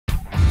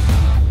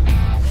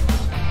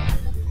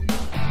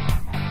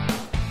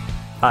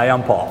Hi,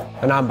 I'm Paul.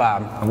 And I'm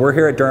Bob. And we're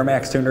here at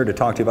Duramaxtuner to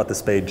talk to you about the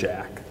SPADE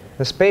Jack.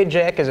 The SPADE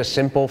Jack is a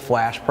simple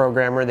flash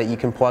programmer that you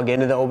can plug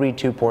into the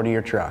OBD2 port of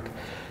your truck.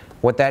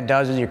 What that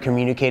does is you're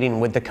communicating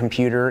with the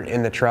computer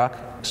in the truck.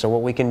 So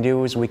what we can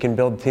do is we can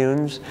build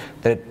tunes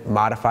that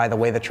modify the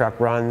way the truck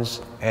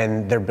runs,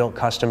 and they're built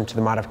custom to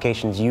the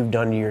modifications you've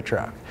done to your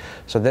truck.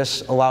 So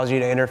this allows you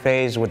to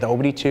interface with the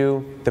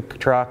OBD2, the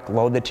truck,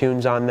 load the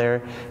tunes on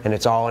there, and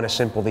it's all in a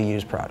simple to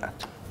use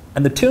product.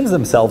 And the tunes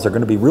themselves are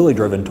going to be really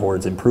driven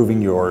towards improving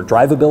your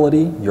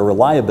drivability, your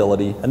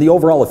reliability, and the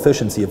overall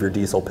efficiency of your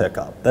diesel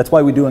pickup. That's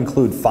why we do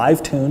include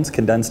 5 tunes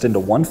condensed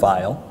into one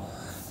file,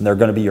 and they're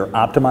going to be your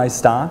optimized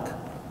stock,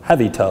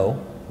 heavy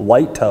tow,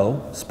 light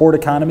tow, sport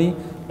economy,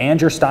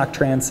 and your stock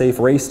trans safe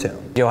race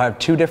tune. You'll have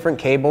 2 different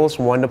cables,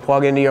 one to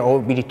plug into your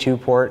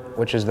OBD2 port,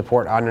 which is the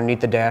port underneath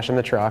the dash in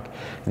the truck.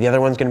 The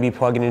other one's going to be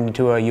plugging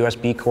into a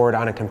USB cord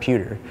on a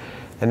computer.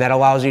 And that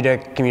allows you to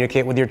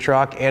communicate with your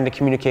truck and to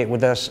communicate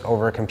with us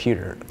over a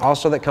computer.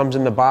 Also that comes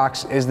in the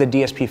box is the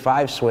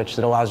DSP5 switch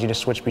that allows you to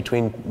switch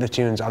between the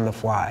tunes on the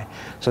fly.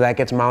 So that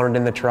gets mounted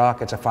in the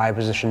truck, it's a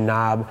 5-position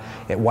knob,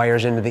 it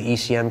wires into the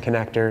ECM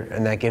connector,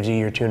 and that gives you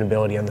your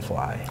tunability on the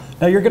fly.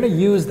 Now you're going to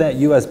use that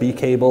USB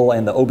cable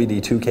and the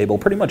OBD2 cable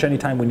pretty much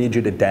anytime we need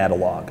you to data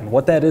log. And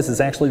what that is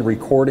actually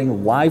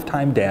recording live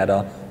time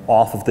data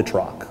off of the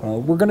truck.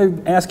 We're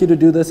going to ask you to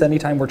do this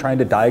anytime we're trying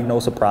to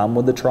diagnose a problem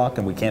with the truck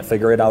and we can't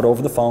figure it out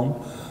over the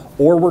phone,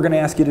 or we're going to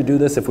ask you to do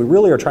this if we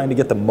really are trying to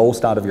get the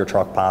most out of your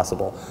truck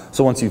possible.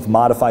 So once you've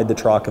modified the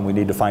truck and we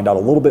need to find out a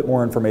little bit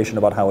more information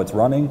about how it's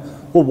running,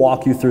 we'll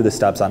walk you through the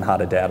steps on how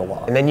to data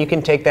log. And then you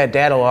can take that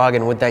data log,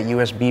 and with that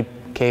USB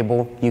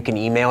cable, you can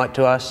email it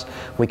to us.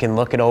 We can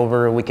look it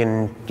over. We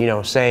can,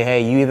 say,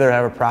 hey, you either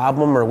have a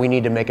problem or we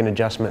need to make an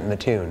adjustment in the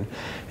tune.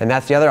 And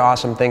that's the other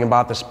awesome thing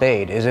about the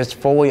SPADE is it's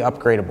fully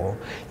upgradable.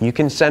 You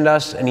can send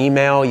us an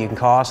email, you can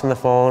call us on the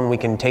phone, we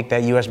can take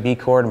that USB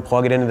cord and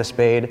plug it into the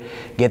SPADE,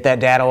 get that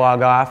data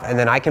log off, and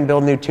then I can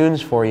build new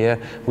tunes for you.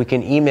 We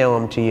can email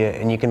them to you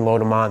and you can load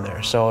them on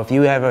there. So if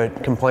you have a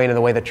complaint of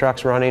the way the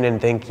truck's running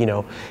and think,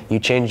 you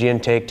change the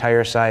intake,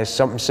 tire size,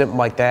 something simple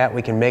like that,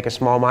 we can make a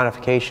small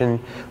modification,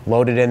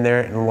 load it in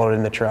there and load it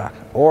in the truck.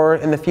 Or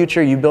in the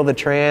future, you build a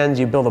trans,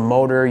 you build a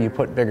motor, you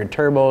put bigger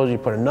turbos, you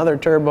put another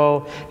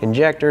turbo,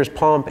 injectors,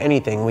 pump,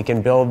 anything. We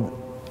can build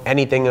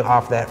anything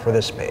off that for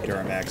this SPADE.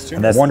 Duramaxtuner.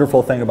 And that's the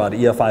wonderful thing about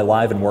EFI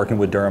Live and working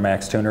with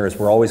Duramaxtuner is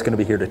we're always going to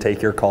be here to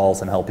take your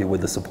calls and help you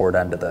with the support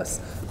end of this.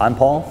 I'm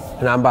Paul.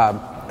 And I'm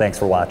Bob. Thanks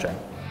for watching.